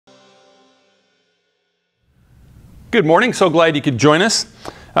Good morning. So glad you could join us.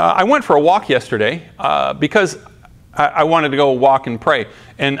 I went for a walk yesterday because I wanted to go walk and pray.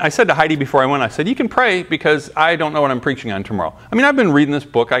 And I said to Heidi before I went, I said, you can pray because I don't know what I'm preaching on tomorrow. I mean, I've been reading this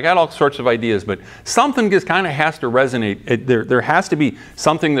book. I got all sorts of ideas, but something just kind of has to resonate. There has to be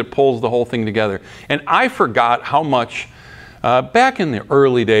something that pulls the whole thing together. And I forgot how much back in the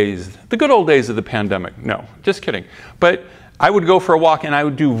early days, the good old days of the pandemic, no, just kidding. But I would go for a walk and I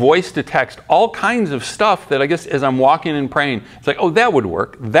would do voice to text, all kinds of stuff that I guess as I'm walking and praying, it's like, oh, that would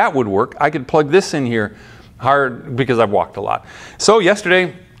work. That would work. I could plug this in here hard because I've walked a lot. So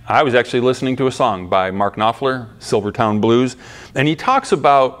yesterday, I was actually listening to a song by Mark Knopfler, Silvertown Blues, and he talks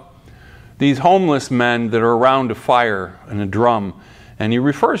about these homeless men that are around a fire and a drum, and he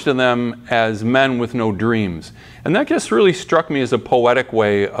refers to them as men with no dreams. And that just really struck me as a poetic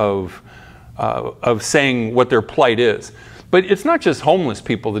way of saying what their plight is. But it's not just homeless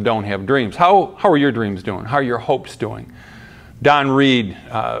people that don't have dreams. How are your dreams doing? How are your hopes doing? Don Reed,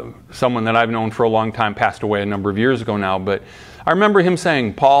 someone that I've known for a long time, passed away a number of years ago now, but I remember him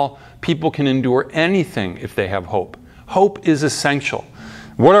saying, Paul, people can endure anything if they have hope. Hope is essential.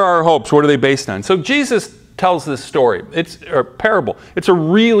 What are our hopes? What are they based on? So Jesus tells this story. It's a parable. It's a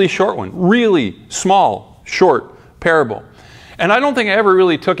really short one, really small, short parable. And I don't think I ever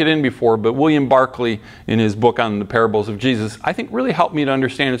really took it in before, but William Barclay, in his book on the parables of Jesus, I think really helped me to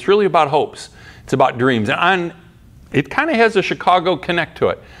understand it's really about hopes. It's about dreams. And it kind of has a Chicago connect to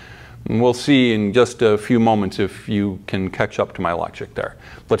it. And we'll see in just a few moments if you can catch up to my logic there.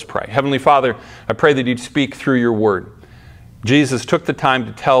 Let's pray. Heavenly Father, I pray that you'd speak through your word. Jesus took the time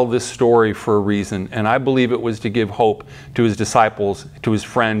to tell this story for a reason, and I believe it was to give hope to his disciples, to his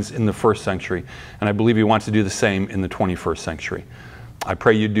friends in the first century, and I believe he wants to do the same in the 21st century. I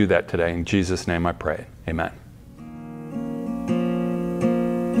pray you do that today. In Jesus' name I pray. Amen.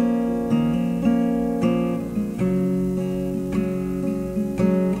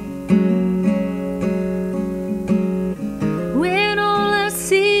 When all I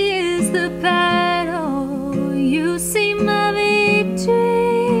see is the battle, you see my victory.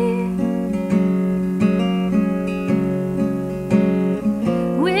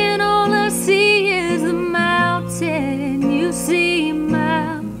 When all I see is the mountain, you see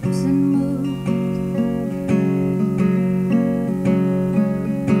mountain move.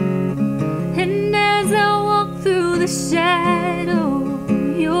 And as I walk through the shadow,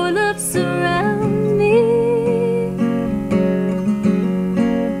 your love surrounds me.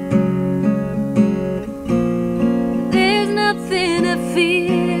 There's nothing to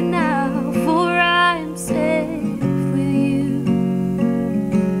fear now, for I am safe with you.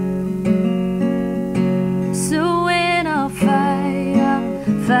 So when I'll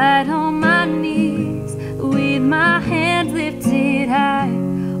fight on my knees with my hands lifted high.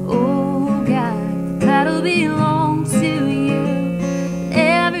 Oh God, the battle belongs to you.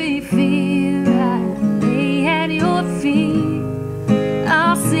 Every fear I lay at your feet,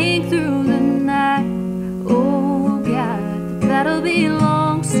 I'll sing through the night. Oh God, the battle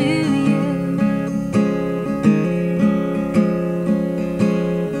belongs to you.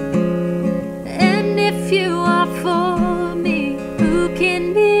 And if you are for me, who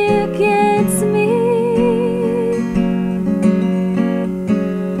can be against me?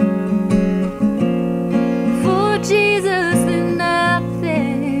 For Jesus, there's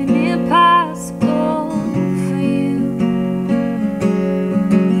nothing impossible for you.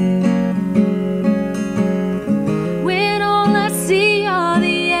 When all I see are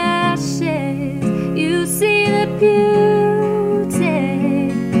the ashes, you see the beauty.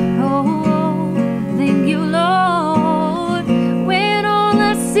 Oh, thank you, Lord. When all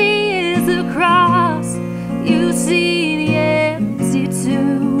I see is the cross, you see the empty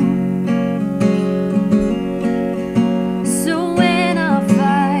tomb. So when I'll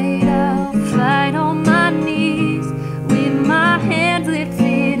fight on my knees with my hands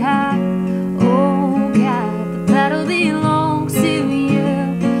lifted high. Oh God, the battle belongs to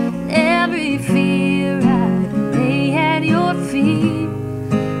you. Every fear I lay at your feet,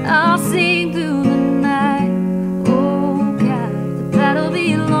 I'll sing through the night. Oh God, the battle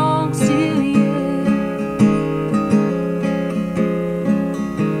belongs to you.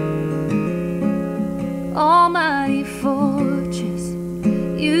 Almighty fortress,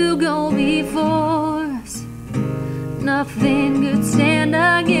 you go before us. Nothing could stand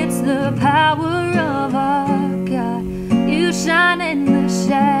against the power of our God. You shine in the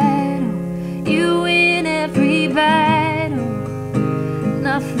shadow, you win every battle.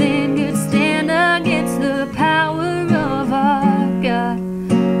 Nothing could stand against the power of our God.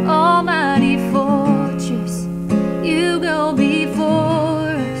 Almighty fortress, you go before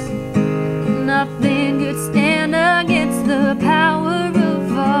us. Nothing could stand against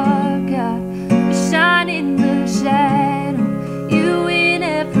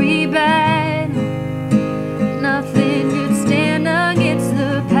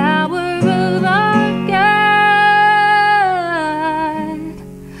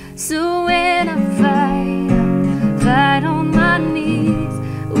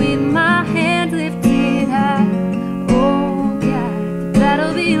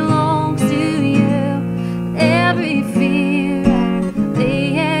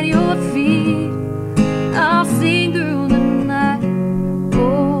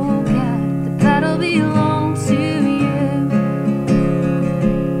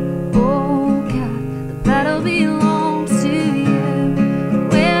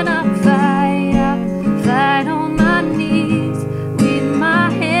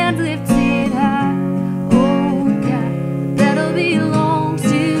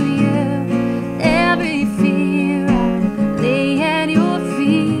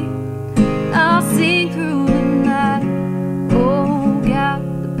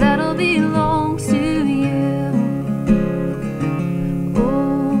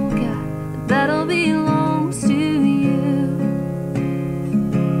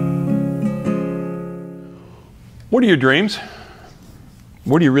What are your dreams?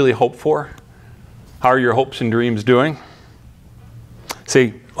 What do you really hope for? How are your hopes and dreams doing?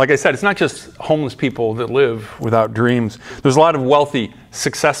 See, like I said, it's not just homeless people that live without dreams. There's a lot of wealthy,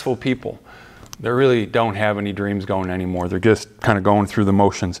 successful people that really don't have any dreams going anymore. They're just kind of going through the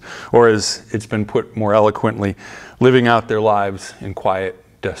motions. Or as it's been put more eloquently, living out their lives in quiet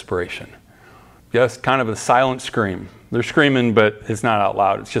desperation. Just kind of a silent scream. They're screaming, but it's not out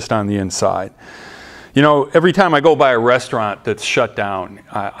loud. It's just on the inside. You know, every time I go by a restaurant that's shut down,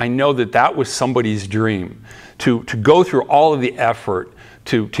 I know that that was somebody's dream. To go through all of the effort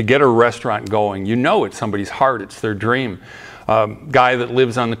to get a restaurant going. You know it's somebody's heart. It's their dream. Guy that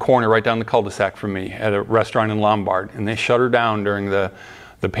lives on the corner right down the cul-de-sac from me at a restaurant in Lombard, and they shut her down during the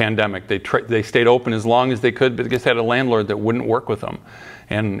pandemic. They stayed open as long as they could, but they just had a landlord that wouldn't work with them.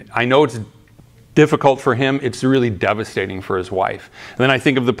 And I know it's difficult for him. It's really devastating for his wife. And then I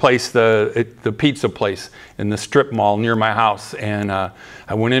think of the place, the pizza place in the strip mall near my house. And I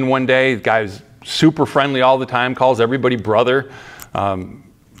went in one day. The guy's super friendly all the time, calls everybody brother.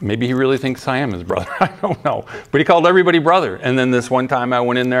 Maybe he really thinks I am his brother. I don't know. But he called everybody brother. And then this one time I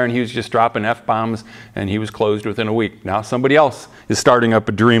went in there and he was just dropping F-bombs and he was closed within a week. Now somebody else is starting up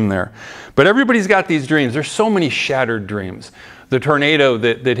a dream there. But everybody's got these dreams. There's so many shattered dreams. The tornado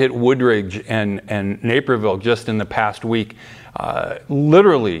that hit Woodridge and Naperville just in the past week,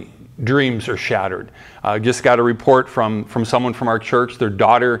 literally dreams are shattered. Just got a report from someone from our church. Their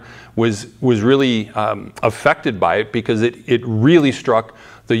daughter was really affected by it because it really struck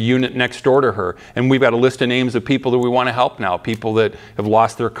the unit next door to her. And we've got a list of names of people that we want to help now, people that have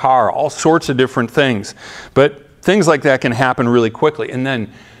lost their car, all sorts of different things. But things like that can happen really quickly. And then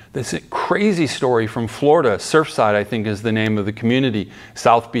this crazy story from Florida, Surfside, I think is the name of the community,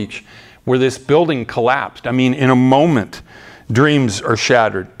 South Beach, where this building collapsed. I mean, in a moment, dreams are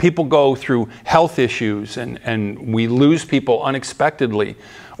shattered. People go through health issues and we lose people unexpectedly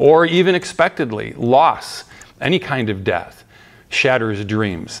or even expectedly. Loss, any kind of death, shatters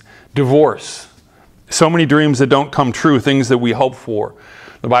dreams. Divorce, so many dreams that don't come true, things that we hope for.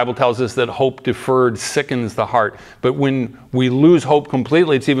 The Bible tells us that hope deferred sickens the heart. But when we lose hope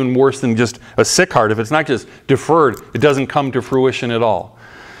completely, it's even worse than just a sick heart. If it's not just deferred, it doesn't come to fruition at all.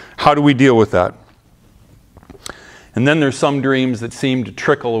 How do we deal with that? And then there's some dreams that seem to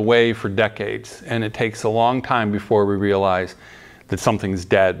trickle away for decades. And it takes a long time before we realize that something's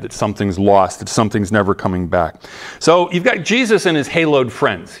dead, that something's lost, that something's never coming back. So you've got Jesus and his haloed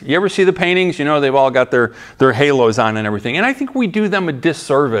friends. You ever see the paintings? You know, they've all got their halos on and everything. And I think we do them a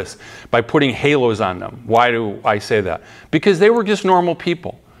disservice by putting halos on them. Why do I say that? Because they were just normal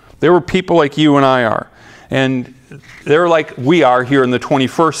people. They were people like you and I are. And they're like we are here in the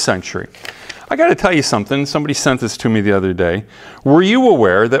 21st century. I got to tell you something. Somebody sent this to me the other day. Were you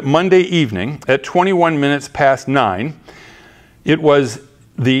aware that Monday evening at 21 minutes past 9, it was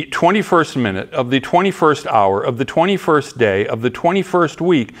the 21st minute of the 21st hour of the 21st day of the 21st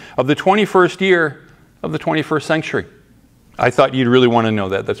week of the 21st year of the 21st century? I thought you'd really want to know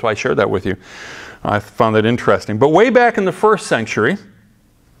that. That's why I shared that with you. I found that interesting. But way back in the 1st century,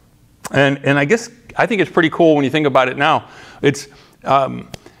 and I think it's pretty cool when you think about it now.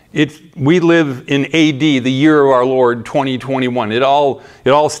 We live in AD, the year of our Lord 2021. It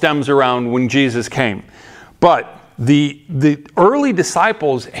all stems around when Jesus came. But the early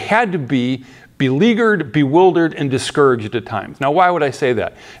disciples had to be beleaguered, bewildered, and discouraged at times. Now, why would I say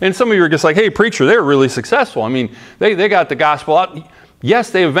that? And some of you are just like, hey, preacher, they were really successful. I mean, they got the gospel out.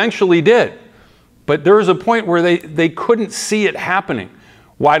 Yes, they eventually did. But there was a point where they couldn't see it happening.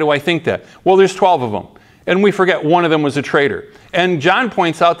 Why do I think that? Well, there's 12 of them. And we forget one of them was a traitor. And John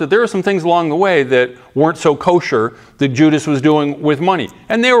points out that there were some things along the way that weren't so kosher that Judas was doing with money.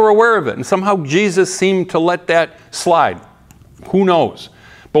 And they were aware of it. And somehow Jesus seemed to let that slide. Who knows?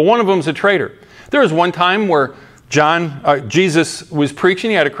 But one of them's a traitor. There was one time where Jesus was preaching.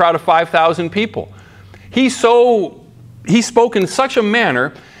 He had a crowd of 5,000 people. He spoke in such a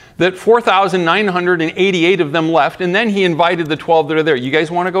manner that 4,988 of them left. And then he invited the 12 that are there. You guys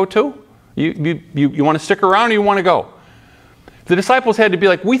want to go too? You want to stick around or you want to go? The disciples had to be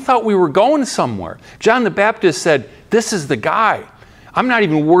like, we thought we were going somewhere. John the Baptist said, this is the guy. I'm not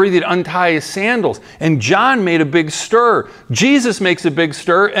even worthy to untie his sandals. And John made a big stir. Jesus makes a big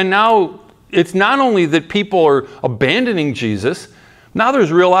stir. And now it's not only that people are abandoning Jesus, now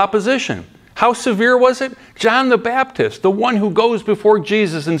there's real opposition. How severe was it? John the Baptist, the one who goes before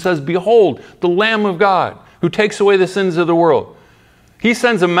Jesus and says, behold, the Lamb of God who takes away the sins of the world. He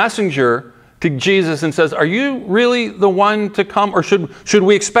sends a messenger to Jesus and says, are you really the one to come, or should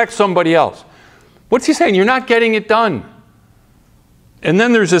we expect somebody else? What's he saying? You're not getting it done. And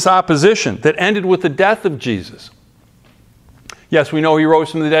then there's this opposition that ended with the death of Jesus. Yes, we know he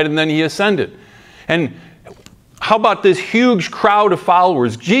rose from the dead and then he ascended. And how about this huge crowd of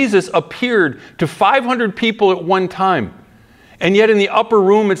followers? Jesus appeared to 500 people at one time. And yet in the upper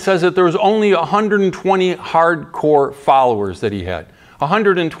room it says that there was only 120 hardcore followers that he had.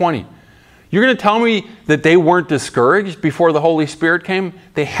 120. You're going to tell me that they weren't discouraged before the Holy Spirit came?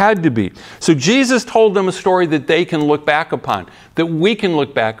 They had to be. So Jesus told them a story that they can look back upon, that we can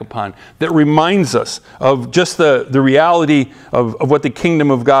look back upon, that reminds us of just the reality of what the kingdom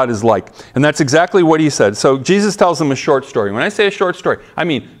of God is like. And that's exactly what he said. So Jesus tells them a short story. When I say a short story, I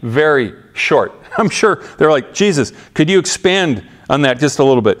mean very short. I'm sure they're like, Jesus, could you expand on that just a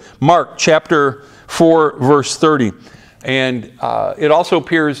little bit? Mark chapter 4, verse 30. And it also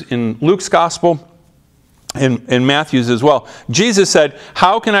appears in Luke's gospel and Matthew's as well. Jesus said,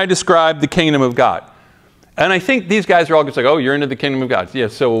 how can I describe the kingdom of God? And I think these guys are all just like, oh, you're into the kingdom of God. Yeah,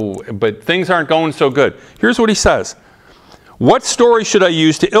 but things aren't going so good. Here's what he says. What story should I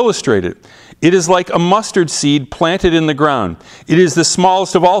use to illustrate it? It is like a mustard seed planted in the ground. It is the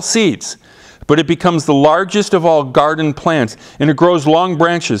smallest of all seeds, but it becomes the largest of all garden plants, and it grows long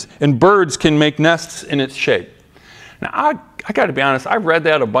branches, and birds can make nests in its shade. Now, I got to be honest, I've read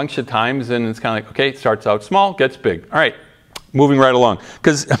that a bunch of times, and it's kind of like, okay, it starts out small, gets big. All right, moving right along.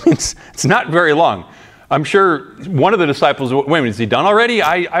 Because, I mean, it's not very long. I'm sure one of the disciples, wait a minute, is he done already?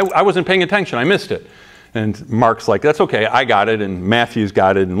 I wasn't paying attention, I missed it. And Mark's like, that's okay, I got it, and Matthew's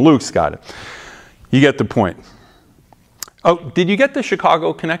got it, and Luke's got it. You get the point. Oh, did you get the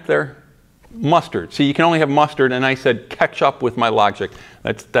Chicago Connect there? Mustard. See, you can only have mustard, and I said catch up with my logic.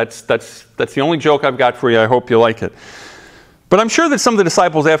 That's the only joke I've got for you. I hope you like it. But I'm sure that some of the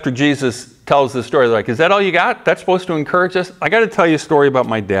disciples, after Jesus tells this story, they're like, is that all you got? That's supposed to encourage us? I got to tell you a story about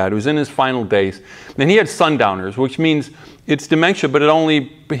my dad, who was in his final days. And he had sundowners, which means it's dementia, but it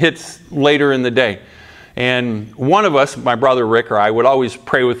only hits later in the day. And one of us, my brother Rick or I, would always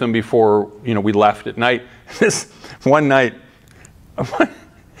pray with him before we left at night. This one night,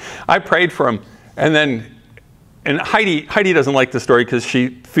 I prayed for him, and Heidi doesn't like the story because she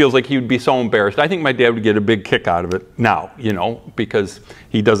feels like he would be so embarrassed. I think my dad would get a big kick out of it now, because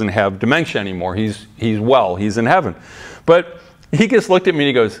he doesn't have dementia anymore. He's well, he's in heaven. But he just looked at me and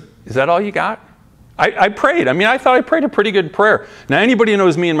he goes, is that all you got? I prayed. I mean, I thought I prayed a pretty good prayer. Now, anybody who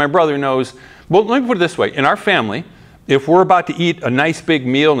knows me and my brother knows, well, let me put it this way. In our family, if we're about to eat a nice big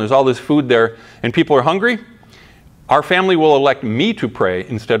meal and there's all this food there and people are hungry, our family will elect me to pray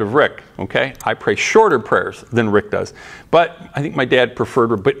instead of Rick, okay? I pray shorter prayers than Rick does. But I think my dad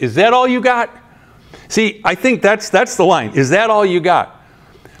preferred Rick. But is that all you got? See, I think that's the line. Is that all you got?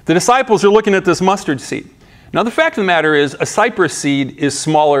 The disciples are looking at this mustard seed. Now, the fact of the matter is a cypress seed is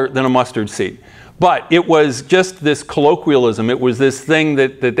smaller than a mustard seed. But it was just this colloquialism. It was this thing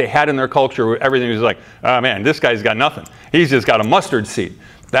that they had in their culture where everything was like, oh man, this guy's got nothing. He's just got a mustard seed.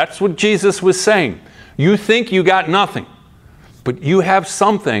 That's what Jesus was saying. You think you got nothing, but you have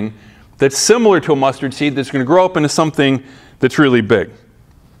something that's similar to a mustard seed that's going to grow up into something that's really big.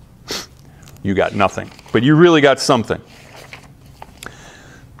 You got nothing, but you really got something.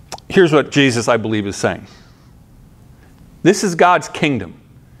 Here's what Jesus, I believe, is saying. This is God's kingdom.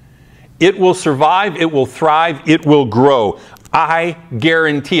 It will survive, it will thrive, it will grow. I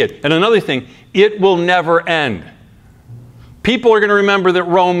guarantee it. And another thing, it will never end. People are going to remember that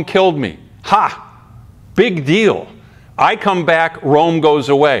Rome killed me. Ha! Big deal. I come back, Rome goes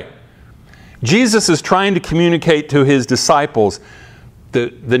away. Jesus is trying to communicate to his disciples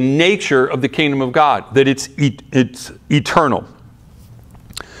the nature of the kingdom of God, that it's eternal.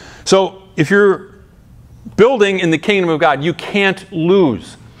 So if you're building in the kingdom of God, you can't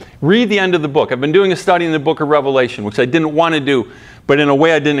lose. Read the end of the book. I've been doing a study in the book of Revelation, which I didn't want to do, but in a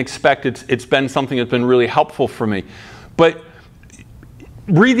way I didn't expect. It's been something that's been really helpful for me. But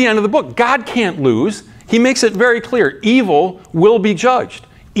read the end of the book. God can't lose. He makes it very clear. Evil will be judged.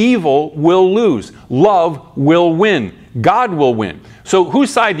 Evil will lose. Love will win. God will win. So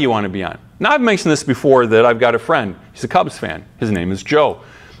whose side do you want to be on? Now, I've mentioned this before that I've got a friend. He's a Cubs fan. His name is Joe.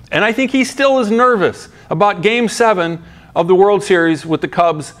 And I think he still is nervous about Game 7 of the World Series with the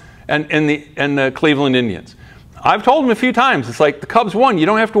Cubs and the Cleveland Indians. I've told him a few times, it's like the Cubs won. You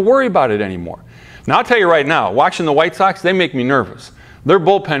don't have to worry about it anymore. Now, I'll tell you right now, watching the White Sox, they make me nervous. Their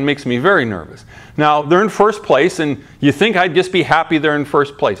bullpen makes me very nervous. Now, they're in first place, and you think I'd just be happy they're in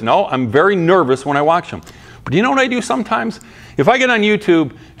first place. No, I'm very nervous when I watch them. But you know what I do sometimes? If I get on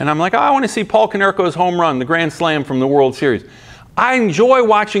YouTube and I'm like, oh, I want to see Paul Konerko's home run, the grand slam from the World Series. I enjoy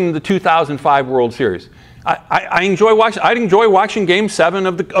watching the 2005 World Series. I enjoy watching Game 7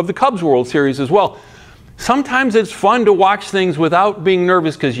 of the Cubs World Series as well. Sometimes it's fun to watch things without being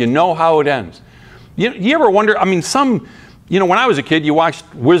nervous because you know how it ends. You ever wonder, I mean, some You know, when I was a kid, you watched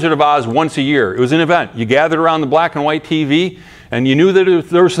Wizard of Oz once a year. It was an event. You gathered around the black and white TV, and you knew that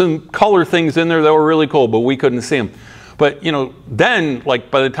there were some color things in there that were really cool, but we couldn't see them. But, you know, then,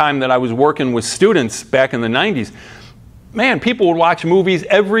 like by the time that I was working with students back in the 90s, man, people would watch movies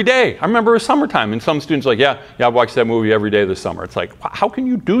every day. I remember it was summertime, and some students were like, yeah, I've watched that movie every day this summer. It's like, how can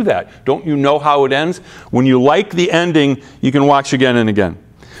you do that? Don't you know how it ends? When you like the ending, you can watch again and again.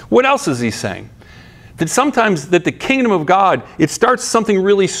 What else is he saying? That sometimes that the kingdom of God, it starts something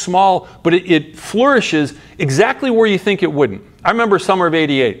really small, but it flourishes exactly where you think it wouldn't. I remember summer of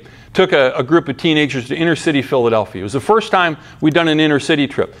 '88. Took a group of teenagers to inner city Philadelphia. It was the first time we'd done an inner city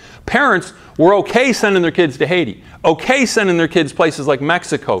trip. Parents were okay sending their kids to Haiti, okay sending their kids places like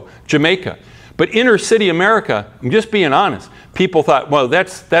Mexico, Jamaica. But inner city America, I'm just being honest, people thought, well,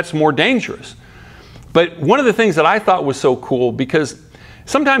 that's more dangerous. But one of the things that I thought was so cool, because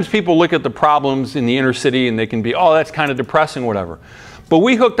sometimes people look at the problems in the inner city and they can be, oh, that's kind of depressing, whatever. But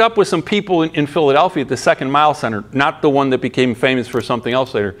we hooked up with some people in Philadelphia at the Second Mile Center, not the one that became famous for something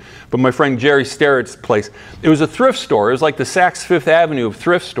else later, but my friend Jerry Sterrett's place. It was a thrift store. It was like the Saks Fifth Avenue of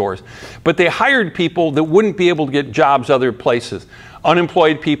thrift stores. But they hired people that wouldn't be able to get jobs other places.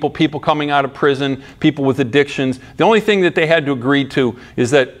 Unemployed people, people coming out of prison, people with addictions. The only thing that they had to agree to is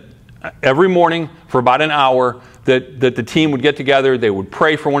that every morning for about an hour that the team would get together, they would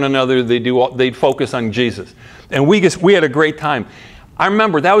pray for one another, they'd focus on Jesus. And we had a great time. I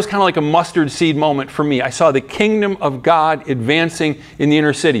remember that was kind of like a mustard seed moment for me. I saw the kingdom of God advancing in the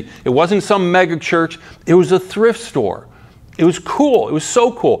inner city. It wasn't some mega church. It was a thrift store. It was cool. It was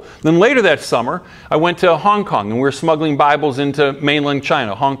so cool. Then later that summer, I went to Hong Kong, and we were smuggling Bibles into mainland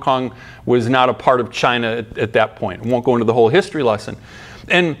China. Hong Kong was not a part of China at that point. I won't go into the whole history lesson.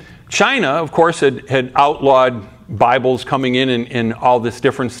 And China, of course, had outlawed Bibles coming in and all this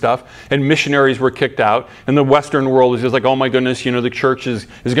different stuff, and missionaries were kicked out, and the Western world is just like, oh my goodness, you know, the church is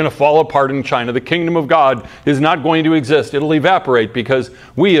going to fall apart in China. The kingdom of God is not going to exist. It'll evaporate because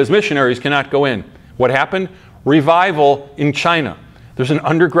we as missionaries cannot go in. What happened? Revival in China. There's an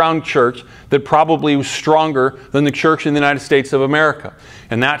underground church that probably was stronger than the church in the United States of America.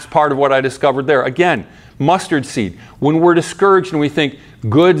 And that's part of what I discovered there. Again, mustard seed. When we're discouraged and we think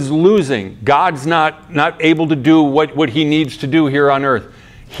good's losing, God's not able to do what he needs to do here on earth,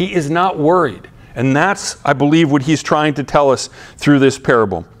 he is not worried. And that's, I believe, what he's trying to tell us through this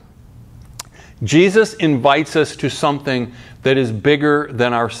parable. Jesus invites us to something that is bigger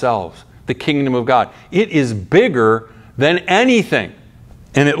than ourselves, the kingdom of God. It is bigger than anything,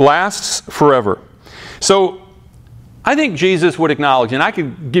 and it lasts forever. So I think Jesus would acknowledge, and I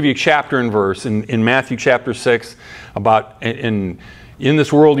could give you chapter and verse in Matthew chapter 6 about in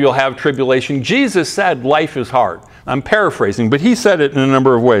this world you'll have tribulation. Jesus said life is hard. I'm paraphrasing, but he said it in a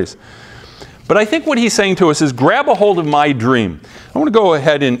number of ways. But I think what he's saying to us is grab a hold of my dream. I want to go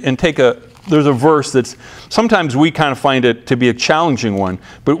ahead and take there's a verse that's, sometimes we kind of find it to be a challenging one.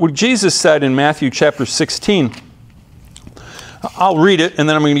 But what Jesus said in Matthew chapter 16, I'll read it and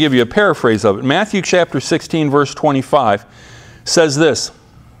then I'm going to give you a paraphrase of it. Matthew chapter 16 verse 25 says this.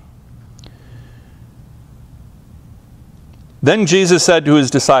 Then Jesus said to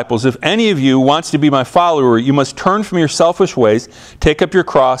his disciples, if any of you wants to be my follower, you must turn from your selfish ways, take up your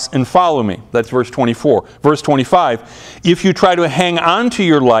cross, and follow me. That's verse 24. Verse 25, if you try to hang on to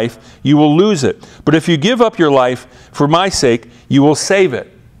your life, you will lose it. But if you give up your life for my sake, you will save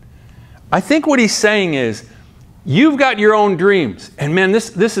it. I think what he's saying is, you've got your own dreams. And man,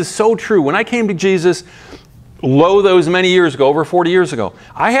 this is so true. When I came to Jesus, those many years ago, over 40 years ago,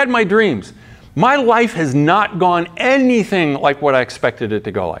 I had my dreams. My life has not gone anything like what I expected it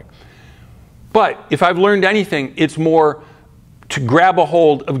to go like. But if I've learned anything, it's more to grab a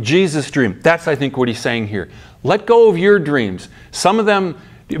hold of Jesus' dream. That's, I think, what he's saying here. Let go of your dreams. Some of them,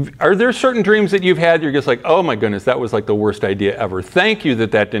 are there certain dreams that you've had you're just like, oh my goodness, that was like the worst idea ever. Thank you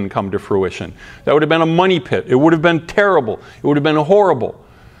that didn't come to fruition. That would have been a money pit. It would have been terrible. It would have been horrible.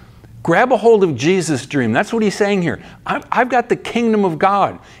 Grab a hold of Jesus' dream. That's what he's saying here. I've got the kingdom of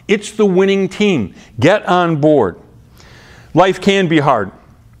God. It's the winning team. Get on board. Life can be hard.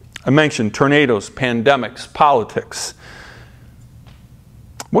 I mentioned tornadoes, pandemics, politics.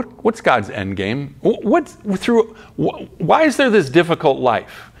 What's God's end game? Why is there this difficult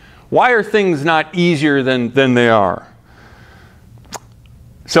life? Why are things not easier than they are?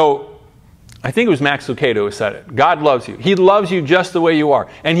 So, I think it was Max Lucado who said it. God loves you. He loves you just the way you are.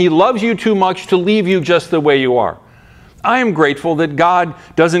 And he loves you too much to leave you just the way you are. I am grateful that God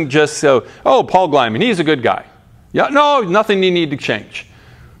doesn't just say, oh, Paul Glyman, he's a good guy. Yeah, no, nothing you need to change.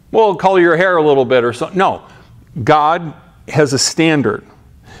 Well, color your hair a little bit or something. No, God has a standard.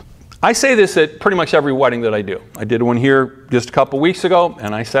 I say this at pretty much every wedding that I do. I did one here just a couple weeks ago,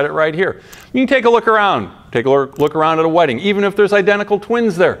 and I said it right here. You can take a look around. Take a look around at a wedding, even if there's identical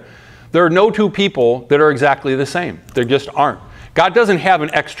twins there. There are no two people that are exactly the same. There just aren't. God doesn't have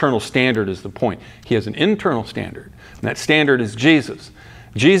an external standard is the point. He has an internal standard, and that standard is Jesus.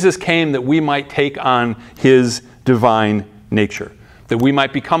 Jesus came that we might take on His divine nature, that we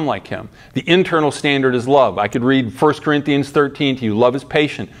might become like Him. The internal standard is love. I could read 1 Corinthians 13 to you. Love is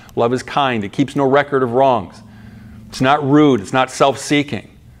patient. Love is kind. It keeps no record of wrongs. It's not rude. It's not self-seeking.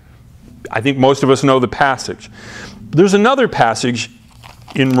 I think most of us know the passage. There's another passage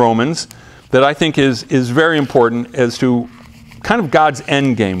in Romans that I think is very important as to kind of God's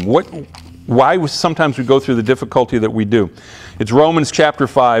end game. Why sometimes we go through the difficulty that we do. It's Romans chapter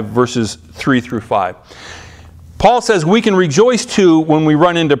 5, verses 3 through 5. Paul says we can rejoice too when we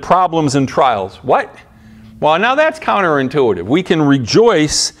run into problems and trials. What? Well, now that's counterintuitive. We can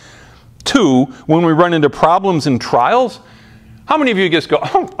rejoice too when we run into problems and trials? How many of you just go,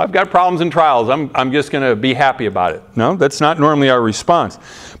 oh, I've got problems and trials. I'm just going to be happy about it. No, that's not normally our response.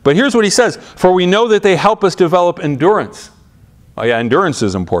 But here's what he says. For we know that they help us develop endurance. Oh yeah, endurance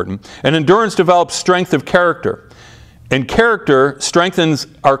is important. And endurance develops strength of character. And character strengthens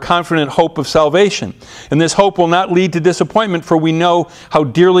our confident hope of salvation. And this hope will not lead to disappointment, for we know how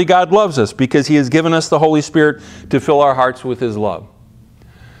dearly God loves us, because He has given us the Holy Spirit to fill our hearts with His love.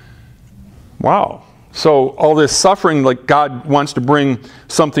 Wow. So all this suffering, like God wants to bring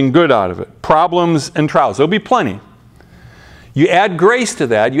something good out of it. Problems and trials. There'll be plenty. You add grace to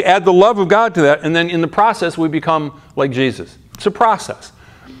that. You add the love of God to that. And then in the process, we become like Jesus. It's a process.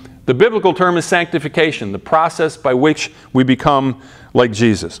 The biblical term is sanctification, the process by which we become like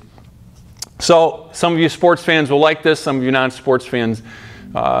Jesus. So some of you sports fans will like this, some of you non-sports fans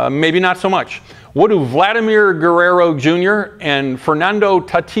maybe not so much. What do Vladimir Guerrero Jr. and Fernando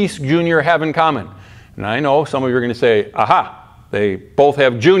Tatis Jr. have in common? And I know some of you are going to say, aha, they both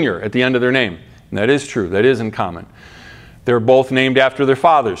have Jr. at the end of their name. And that is true, that is in common. They're both named after their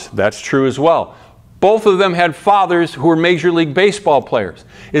fathers. That's true as well. Both of them had fathers who were Major League Baseball players.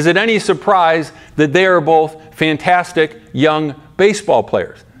 Is it any surprise that they are both fantastic young baseball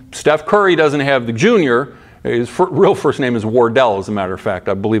players? Steph Curry doesn't have the junior. His real first name is Wardell, as a matter of fact.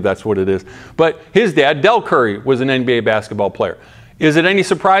 I believe that's what it is. But his dad, Del Curry, was an NBA basketball player. Is it any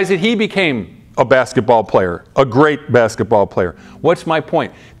surprise that he became a basketball player, a great basketball player? What's my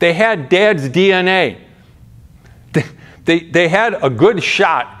point? They had Dad's DNA. They had a good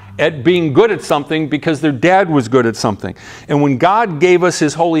shot at being good at something because their dad was good at something. And when God gave us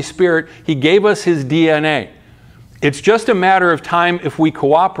His Holy Spirit, He gave us His DNA. It's just a matter of time, if we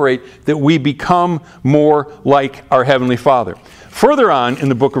cooperate, that we become more like our Heavenly Father. Further on in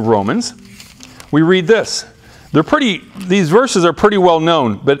the book of Romans, we read this. These verses are pretty well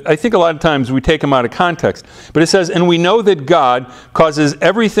known, but I think a lot of times we take them out of context. But it says, and we know that God causes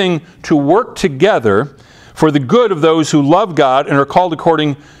everything to work together for the good of those who love God and are called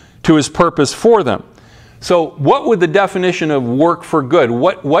according to His purpose for them. So what would the definition of work for good?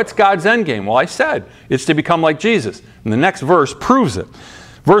 What's God's end game? Well, I said it's to become like Jesus. And the next verse proves it.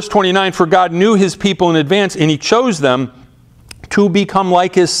 Verse 29, for God knew His people in advance, and He chose them to become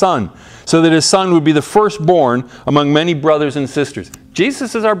like His Son, so that His Son would be the firstborn among many brothers and sisters.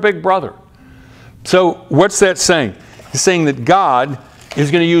 Jesus is our big brother. So what's that saying? It's saying that God is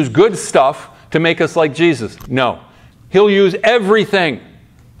going to use good stuff to make us like Jesus. No. He'll use everything.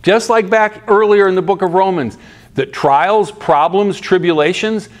 Just like back earlier in the book of Romans, that trials, problems,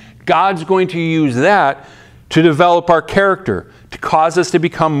 tribulations, God's going to use that to develop our character, to cause us to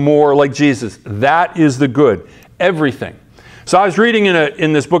become more like Jesus. That is the good. Everything. So I was reading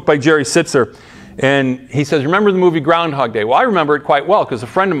in this book by Jerry Sitzer, and he says, remember the movie Groundhog Day? Well, I remember it quite well because a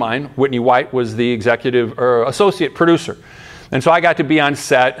friend of mine, Whitney White, was the executive or associate producer. And so I got to be on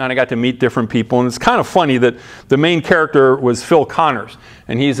set, and I got to meet different people. And it's kind of funny that the main character was Phil Connors.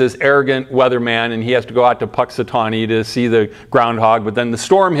 And he's this arrogant weatherman, and he has to go out to Puxatawney to see the groundhog. But then the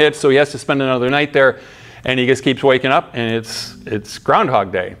storm hits, so he has to spend another night there. And he just keeps waking up, and it's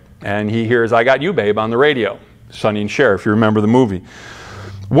Groundhog Day. And he hears, I Got You, Babe, on the radio. Sonny and Cher, if you remember the movie.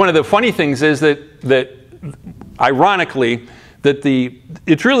 One of the funny things is that ironically,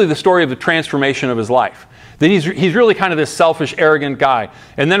 it's really the story of the transformation of his life. That he's really kind of this selfish, arrogant guy.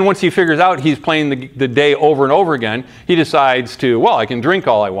 And then once he figures out he's playing the day over and over again, he decides to, well, I can drink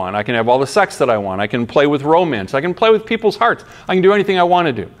all I want. I can have all the sex that I want. I can play with romance. I can play with people's hearts. I can do anything I want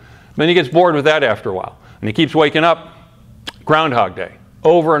to do. Then he gets bored with that after a while. And he keeps waking up, Groundhog Day,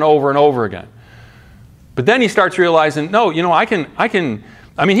 over and over and over again. But then he starts realizing, no, you know, I can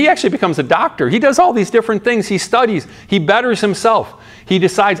I mean, he actually becomes a doctor. He does all these different things. He studies. He betters himself. He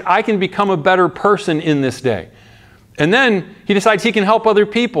decides, I can become a better person in this day. And then he decides he can help other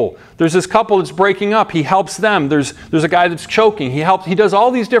people. There's this couple that's breaking up. He helps them. There's a guy that's choking. He does all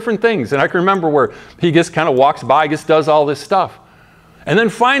these different things. And I can remember where he just kind of walks by, just does all this stuff. And then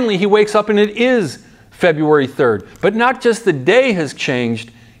finally he wakes up and it is February 3rd. But not just the day has changed,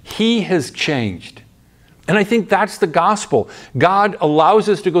 he has changed. And I think that's the gospel. God allows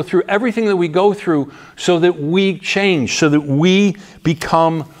us to go through everything that we go through so that we change, so that we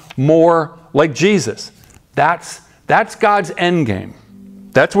become more like Jesus. That's God's end game.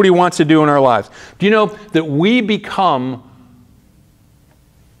 That's what he wants to do in our lives. Do you know that we become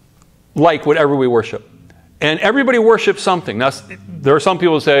like whatever we worship? And everybody worships something. Now, there are some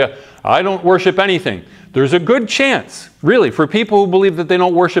people who say, I don't worship anything. There's a good chance, really, for people who believe that they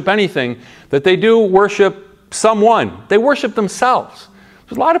don't worship anything, that they do worship someone. They worship themselves.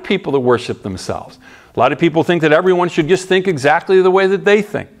 There's a lot of people that worship themselves. A lot of people think that everyone should just think exactly the way that they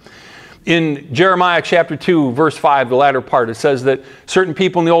think. In Jeremiah chapter 2, verse 5, the latter part, it says that certain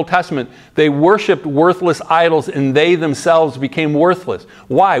people in the Old Testament, they worshiped worthless idols and they themselves became worthless.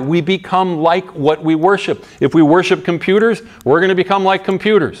 Why? We become like what we worship. If we worship computers, we're going to become like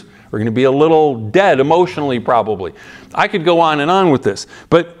computers. We're going to be a little dead emotionally, probably. I could go on and on with this,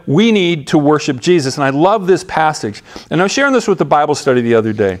 but we need to worship Jesus. And I love this passage. And I was sharing this with the Bible study the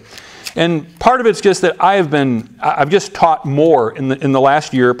other day. And part of it's just that I've just taught more in the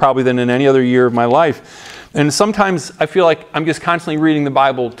last year probably than in any other year of my life. And sometimes I feel like I'm just constantly reading the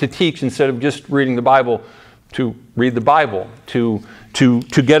Bible to teach instead of just reading the Bible to read the Bible, to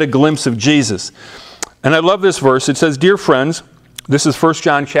get a glimpse of Jesus. And I love this verse. It says, "Dear friends," this is 1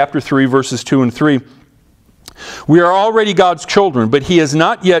 John chapter 3, verses 2 and 3. "We are already God's children, but he has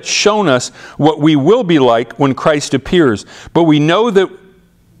not yet shown us what we will be like when Christ appears. But we know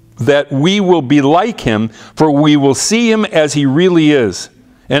that we will be like him, for we will see him as he really is.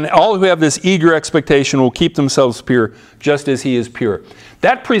 And all who have this eager expectation will keep themselves pure, just as he is pure."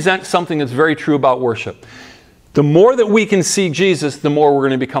 That presents something that's very true about worship. The more that we can see Jesus, the more we're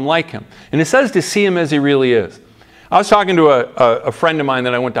going to become like him. And it says to see him as he really is. I was talking to a friend of mine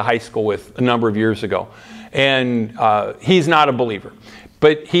that I went to high school with a number of years ago. And he's not a believer.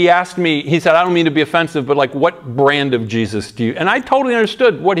 But he asked me, he said, I don't mean to be offensive, but like, what brand of Jesus do you... And I totally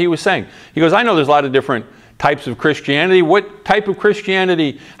understood what he was saying. He goes, I know there's a lot of different types of Christianity. What type of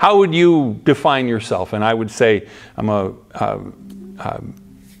Christianity, how would you define yourself? And I would say, I'm a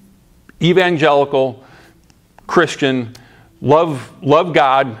evangelical, Christian, love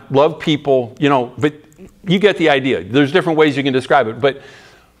God, love people, you know, but you get the idea. There's different ways you can describe it.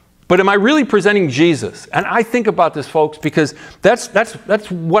 But am I really presenting Jesus? And I think about this, folks, because that's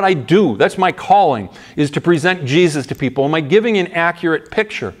what I do. That's my calling, is to present Jesus to people. Am I giving an accurate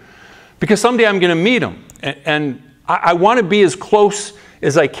picture? Because someday I'm going to meet him. And I want to be as close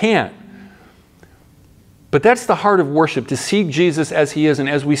as I can. But that's the heart of worship, to see Jesus as he is. And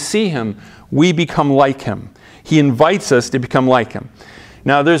as we see him, we become like him. He invites us to become like him.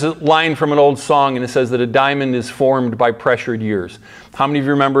 Now, there's a line from an old song, and it says that a diamond is formed by pressured years. How many of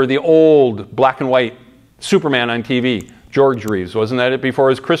you remember the old black and white Superman on TV? George Reeves. Wasn't that it before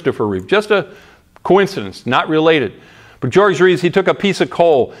it was Christopher Reeve? Just a coincidence, not related. But George Reeves, he took a piece of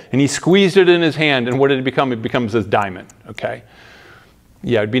coal, and he squeezed it in his hand, and what did it become? It becomes this diamond, okay?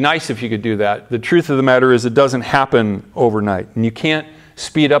 Yeah, it'd be nice if you could do that. The truth of the matter is it doesn't happen overnight, and you can't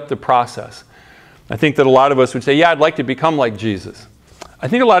speed up the process. I think that a lot of us would say, yeah, I'd like to become like Jesus. I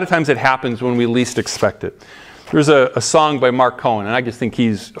think a lot of times it happens when we least expect it. There's a song by Mark Cohen, and I just think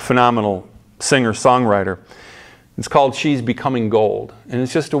he's a phenomenal singer-songwriter. It's called She's Becoming Gold. And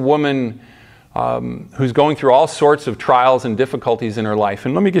it's just a woman who's going through all sorts of trials and difficulties in her life.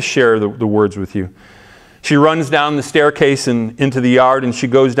 And let me just share the words with you. She runs down the staircase and into the yard, and she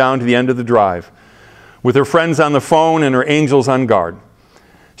goes down to the end of the drive with her friends on the phone and her angels on guard.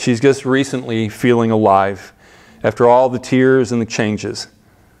 She's just recently feeling alive. After all the tears and the changes,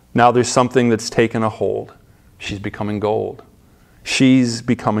 now there's something that's taken a hold. She's becoming gold. She's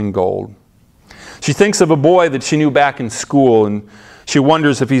becoming gold. She thinks of a boy that she knew back in school, and she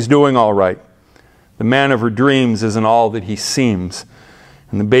wonders if he's doing all right. The man of her dreams isn't all that he seems,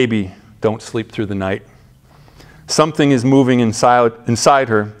 and the baby don't sleep through the night. Something is moving inside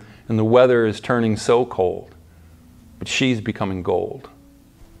her, and the weather is turning so cold. But she's becoming gold.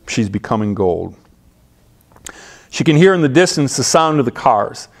 She's becoming gold. She can hear in the distance the sound of the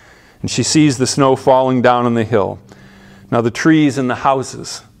cars, and she sees the snow falling down on the hill. Now the trees and the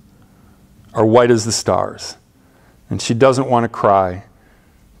houses are white as the stars, and she doesn't want to cry,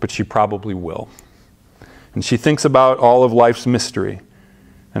 but she probably will. And she thinks about all of life's mystery,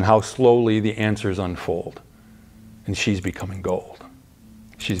 and how slowly the answers unfold. And she's becoming gold.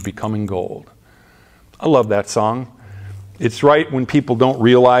 She's becoming gold. I love that song. It's right when people don't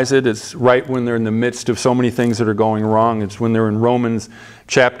realize it. It's right when they're in the midst of so many things that are going wrong. It's when they're in Romans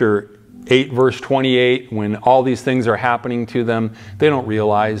chapter 8, verse 28, when all these things are happening to them. They don't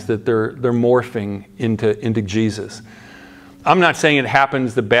realize that they're morphing into Jesus. I'm not saying it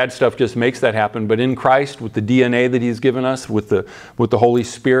happens, the bad stuff just makes that happen, but in Christ, with the DNA that He's given us, with the Holy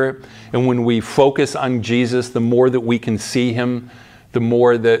Spirit, and when we focus on Jesus, the more that we can see Him, the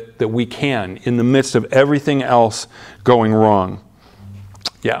more that we can, in the midst of everything else going wrong.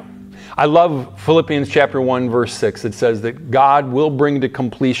 Yeah. I love Philippians chapter 1, verse 6. It says that God will bring to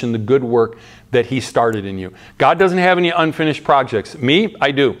completion the good work that He started in you. God doesn't have any unfinished projects. Me,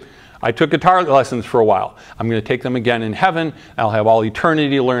 I do. I took guitar lessons for a while. I'm going to take them again in heaven. I'll have all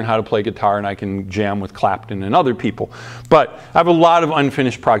eternity to learn how to play guitar, and I can jam with Clapton and other people. But I have a lot of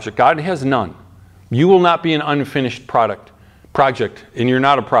unfinished projects. God has none. You will not be an unfinished project, and you're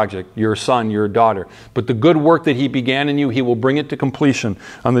not a project. You're a son, you're a daughter. But the good work that He began in you, He will bring it to completion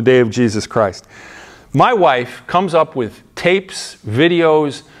on the day of Jesus Christ. My wife comes up with tapes,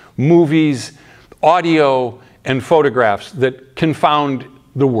 videos, movies, audio, and photographs that confound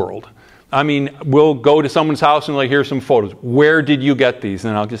the world. I mean, we'll go to someone's house and like, here's some photos. Where did you get these?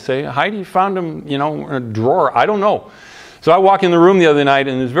 And I'll just say, Heidi found them, you know, in a drawer. I don't know. So I walk in the room the other night,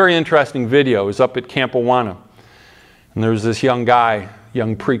 and this very interesting video is up at Camp Awana. And there was this young guy,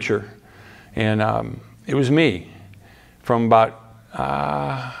 young preacher, and it was me from about,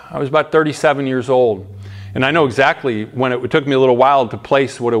 I was about 37 years old. And I know exactly when it took me a little while to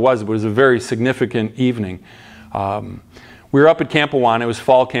place what it was. It was a very significant evening. We were up at Camp Awana. It was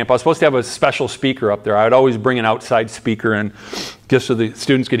fall camp. I was supposed to have a special speaker up there. I would always bring an outside speaker in just so the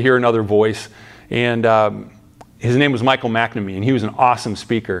students could hear another voice. And his name was Michael McNamee, and he was an awesome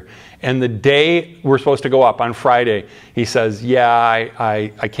speaker. And the day we're supposed to go up on Friday, he says, yeah,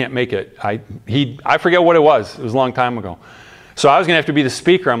 I can't make it. I forget what it was. It was a long time ago. So I was going to have to be the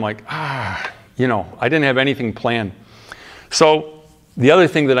speaker. I'm like, you know, I didn't have anything planned. So the other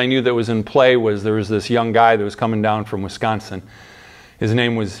thing that I knew that was in play was there was this young guy that was coming down from Wisconsin. His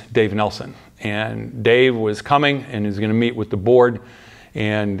name was Dave Nelson. And Dave was coming and he was going to meet with the board.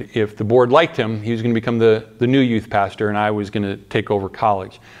 And if the board liked him, he was going to become the new youth pastor, and I was going to take over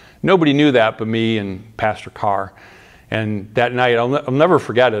college. Nobody knew that but me and Pastor Carr. And that night, I'll never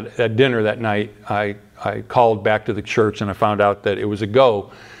forget it, at dinner that night, I called back to the church and I found out that it was a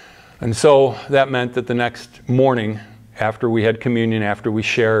go. And so that meant that the next morning, after we had communion, after we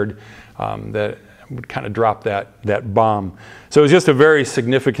shared, that would kind of drop that bomb. So it was just a very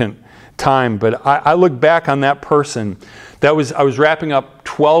significant time. But I look back on that person. I was wrapping up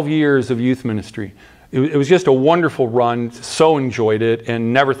 12 years of youth ministry. It was just a wonderful run, so enjoyed it,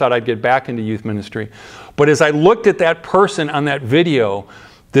 and never thought I'd get back into youth ministry. But as I looked at that person on that video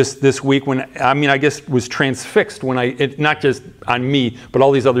this week, when I guess was transfixed when not just on me, but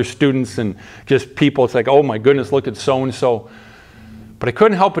all these other students and just people. It's like, oh my goodness, look at so and so. But I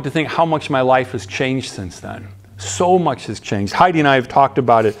couldn't help but to think how much my life has changed since then. So much has changed. Heidi and I have talked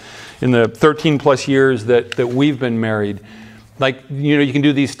about it in the 13 plus years that we've been married. Like, you know, you can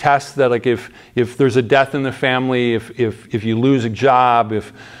do these tests that, like, if there's a death in the family, if you lose a job,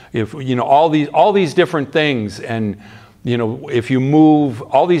 if you know, all these different things, and you know, if you move,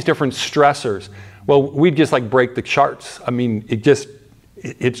 all these different stressors. Well, we just like break the charts. I mean,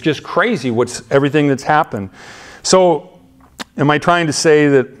 it's just crazy everything that's happened. So, am I trying to say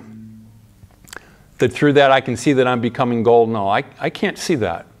that through that I can see that I'm becoming gold? No, I can't see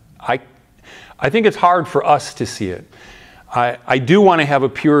that. I think it's hard for us to see it. I do want to have a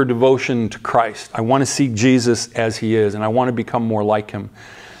pure devotion to Christ. I want to see Jesus as He is, and I want to become more like Him.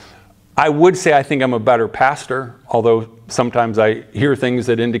 I would say I think I'm a better pastor, although sometimes I hear things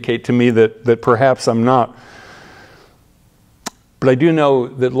that indicate to me that perhaps I'm not. But I do know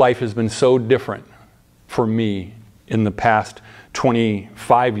that life has been so different for me in the past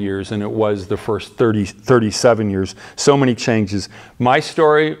 25 years than it was the first 37 years. So many changes. My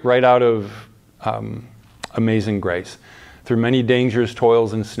story, right out of Amazing Grace. Through many dangers,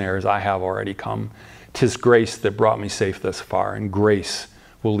 toils, and snares, I have already come. 'Tis grace that brought me safe thus far, and grace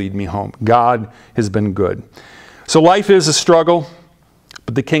will lead me home. God has been good. So life is a struggle,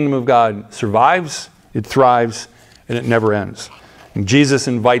 but the kingdom of God survives, it thrives, and it never ends. And Jesus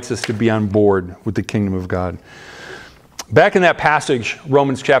invites us to be on board with the kingdom of God. Back in that passage,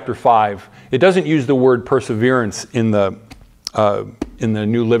 Romans chapter 5, it doesn't use the word perseverance in the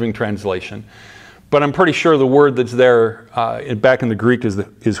New Living Translation. But I'm pretty sure the word that's there back in the Greek is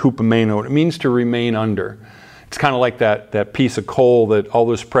hupomeno. It means to remain under, It's kind of like that piece of coal that all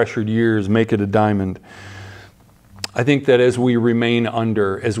those pressured years make it a diamond. I think that as we remain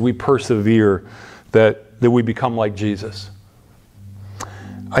under, as we persevere, that we become like Jesus.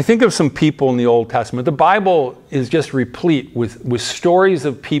 I think of some people in the Old Testament. The Bible is just replete with stories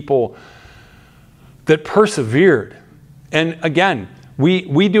of people that persevered. And again,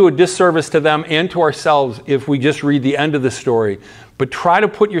 we do a disservice to them and to ourselves if we just read the end of the story. But try to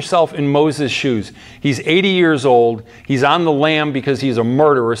put yourself in Moses' shoes. He's 80 years old. He's on the lam because he's a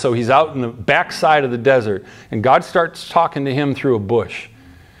murderer, so he's out in the backside of the desert. And God starts talking to him through a bush.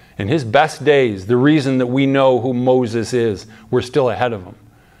 In his best days, the reason that we know who Moses is, we're still ahead of him.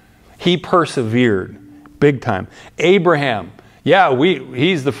 He persevered big time. Abraham, yeah,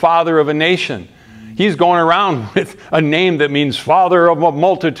 he's the father of a nation. He's going around with a name that means father of a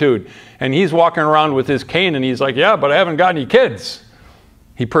multitude. And he's walking around with his cane and he's like, yeah, but I haven't got any kids.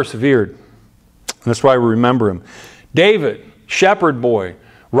 He persevered. That's why we remember him. David, shepherd boy,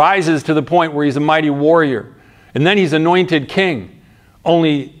 rises to the point where he's a mighty warrior. And then he's anointed king.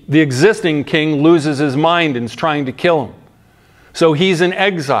 Only the existing king loses his mind and is trying to kill him. So he's in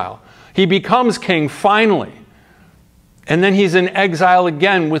exile. He becomes king finally. And then he's in exile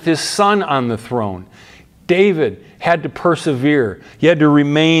again with his son on the throne. David had to persevere. He had to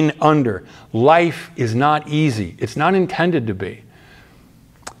remain under. Life is not easy. It's not intended to be.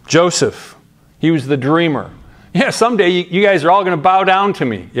 Joseph, he was the dreamer. Yeah, someday you guys are all going to bow down to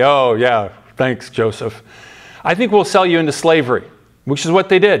me. Oh, yeah, thanks, Joseph. I think we'll sell you into slavery, which is what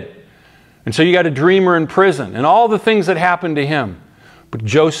they did. And so you got a dreamer in prison and all the things that happened to him. But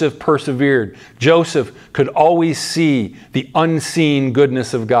Joseph persevered. Joseph could always see the unseen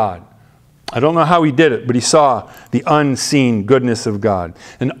goodness of God. I don't know how he did it, but he saw the unseen goodness of God.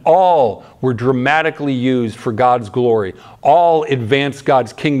 And all were dramatically used for God's glory. All advanced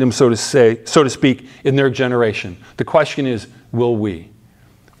God's kingdom, so to speak, in their generation. The question is, will we?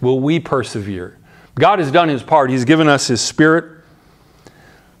 Will we persevere? God has done his part. He's given us his Spirit.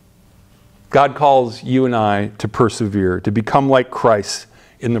 God calls you and I to persevere, to become like Christ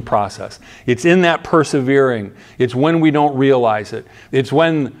in the process. It's in that persevering. It's when we don't realize it. It's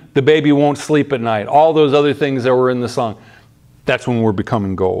when the baby won't sleep at night. All those other things that were in the song. That's when we're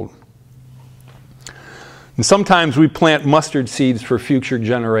becoming gold. And sometimes we plant mustard seeds for future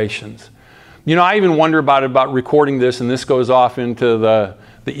generations. You know, I even wonder about recording this, and this goes off into the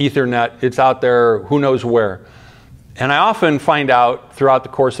Ethernet. It's out there, who knows where. And I often find out throughout the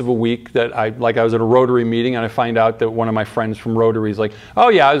course of a week that I was at a Rotary meeting and I find out that one of my friends from Rotary is like, oh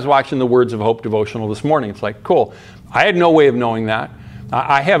yeah, I was watching the Words of Hope devotional this morning. It's like, cool. I had no way of knowing that.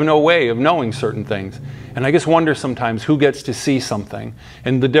 I have no way of knowing certain things. And I just wonder sometimes who gets to see something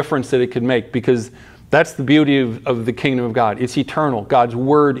and the difference that it could make, because that's the beauty of the kingdom of God. It's eternal. God's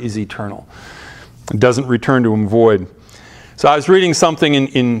word is eternal. It doesn't return to him void. So I was reading something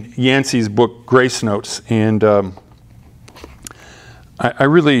in Yancey's book, Grace Notes, and I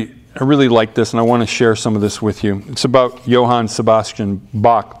really like this, and I want to share some of this with you. It's about Johann Sebastian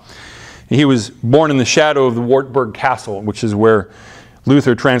Bach. He was born in the shadow of the Wartburg Castle, which is where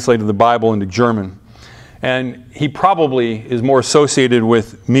Luther translated the Bible into German. And he probably is more associated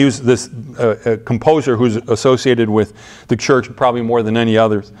with this composer who's associated with the church probably more than any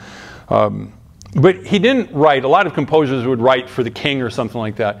others. But he didn't write. A lot of composers would write for the king or something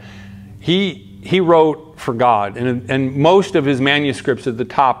like that. He wrote for God, and most of his manuscripts at the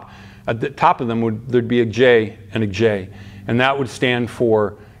top of them there'd be a J and a J, and that would stand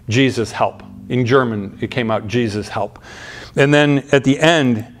for Jesus help. In German, it came out Jesus help. And then at the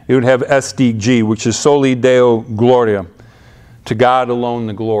end, it would have SDG, which is Soli Deo Gloria, to God alone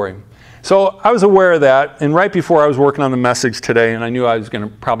the glory. So I was aware of that, and right before I was working on the message today, and I knew I was going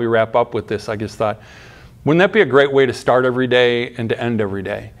to probably wrap up with this, I just thought, wouldn't that be a great way to start every day and to end every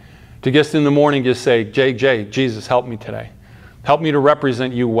day? To just in the morning just say, JJ, Jesus, help me today. Help me to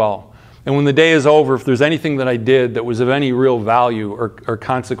represent you well. And when the day is over, if there's anything that I did that was of any real value or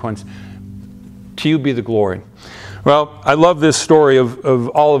consequence, to you be the glory. Well, I love this story of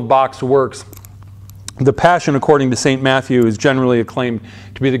all of Bach's works. The Passion, according to St. Matthew, is generally acclaimed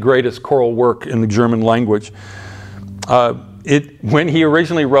to be the greatest choral work in the German language. When he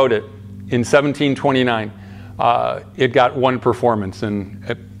originally wrote it in 1729, it got one performance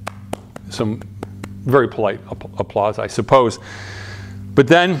and some very polite applause, I suppose. But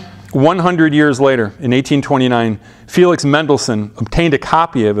then, 100 years later, in 1829, Felix Mendelssohn obtained a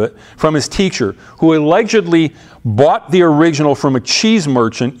copy of it from his teacher, who allegedly bought the original from a cheese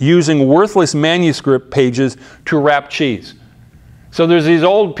merchant using worthless manuscript pages to wrap cheese. So there's these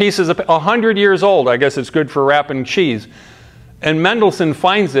old pieces, 100 years old, I guess it's good for wrapping cheese. And Mendelssohn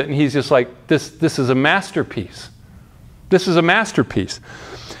finds it, and he's just like, this is a masterpiece. This is a masterpiece.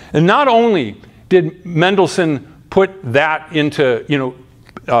 And not only did Mendelssohn put that into,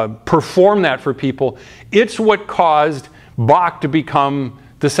 perform that for people, it's what caused Bach to become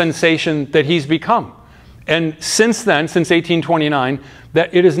the sensation that he's become. And since then, since 1829,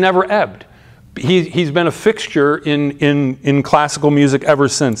 that it has never ebbed. He's been a fixture in classical music ever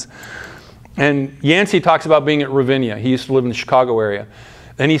since. And Yancey talks about being at Ravinia. He used to live in the Chicago area.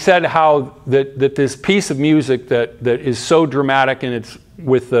 And he said how that this piece of music that is so dramatic, and it's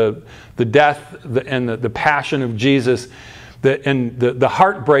with the death and the passion of Jesus, and the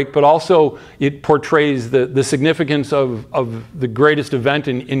heartbreak, but also it portrays the significance of the greatest event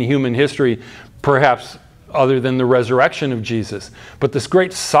in human history, perhaps other than the resurrection of Jesus, but this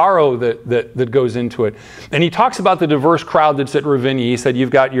great sorrow that goes into it. And he talks about the diverse crowd that's at Ravinia. He said, you've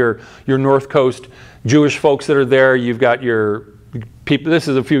got your North Coast Jewish folks that are there, you've got your people, this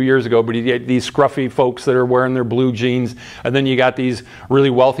is a few years ago, but you get these scruffy folks that are wearing their blue jeans, and then you got these really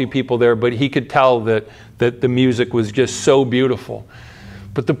wealthy people there, but he could tell that the music was just so beautiful.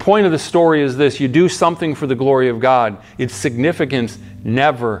 But the point of the story is this: you do something for the glory of God, its significance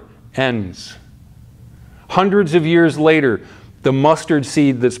never ends. Hundreds of years later, the mustard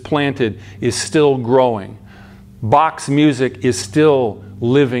seed that's planted is still growing. Bach's music is still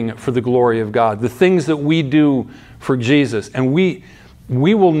living for the glory of God. The things that we do for Jesus, and we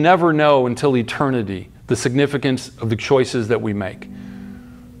will never know until eternity the significance of the choices that we make.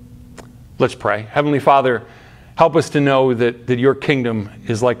 Let's pray. Heavenly Father, help us to know that your kingdom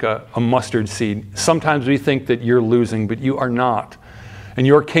is like a mustard seed. Sometimes we think that you're losing, but you are not. And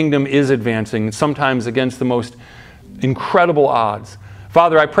your kingdom is advancing, sometimes against the most incredible odds.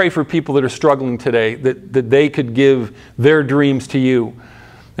 Father, I pray for people that are struggling today, that they could give their dreams to you.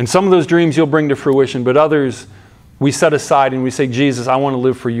 And some of those dreams you'll bring to fruition, but others we set aside and we say, Jesus, I want to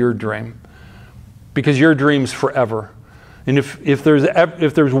live for your dream, because your dream's forever. And if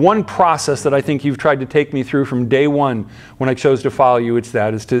there's one process that I think you've tried to take me through from day one when I chose to follow you, it's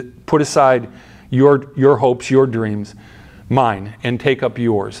that, is to put aside your hopes, your dreams, mine, and take up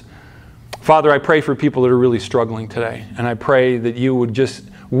yours. Father, I pray for people that are really struggling today, and I pray that you would just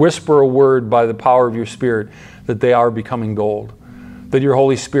whisper a word by the power of your Spirit that they are becoming gold, that your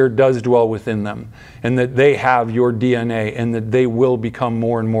Holy Spirit does dwell within them, and that they have your DNA, and that they will become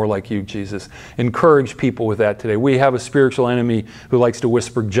more and more like you, Jesus. Encourage people with that today. We have a spiritual enemy who likes to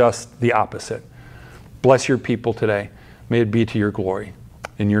whisper just the opposite. Bless your people today. May it be to your glory.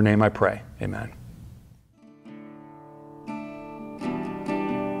 In your name I pray. Amen.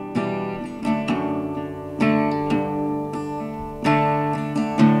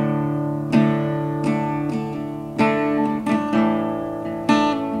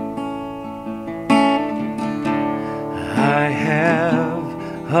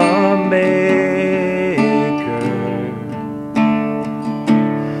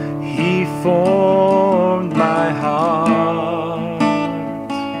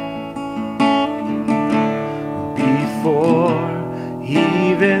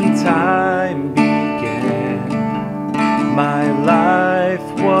 knows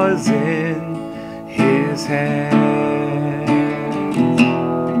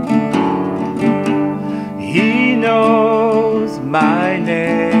my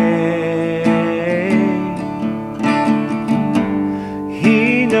name.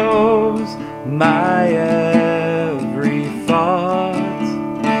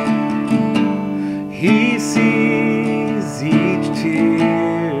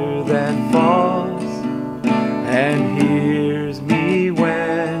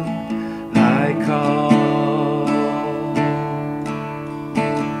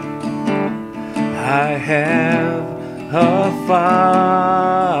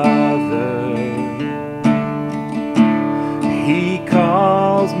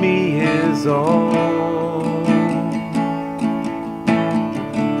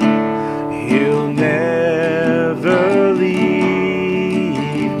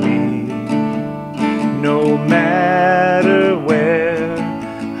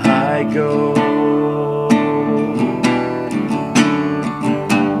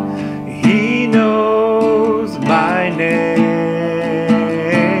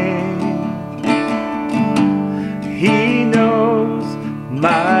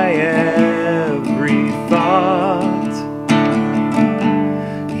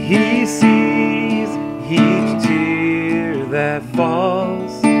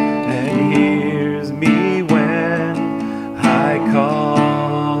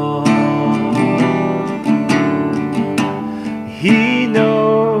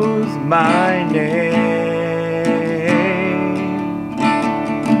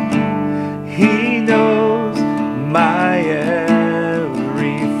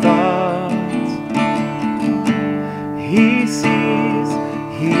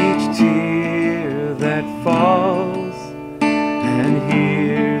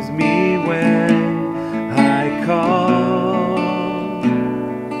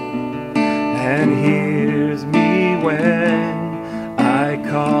 and hears me when I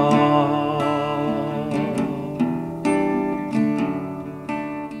call.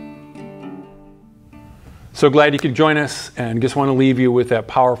 So glad you could join us, and just want to leave you with that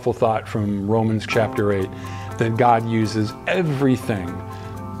powerful thought from Romans chapter 8, that God uses everything,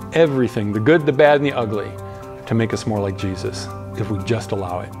 the good, the bad, and the ugly, to make us more like Jesus, if we just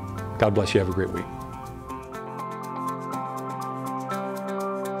allow it. God bless you. Have a great week.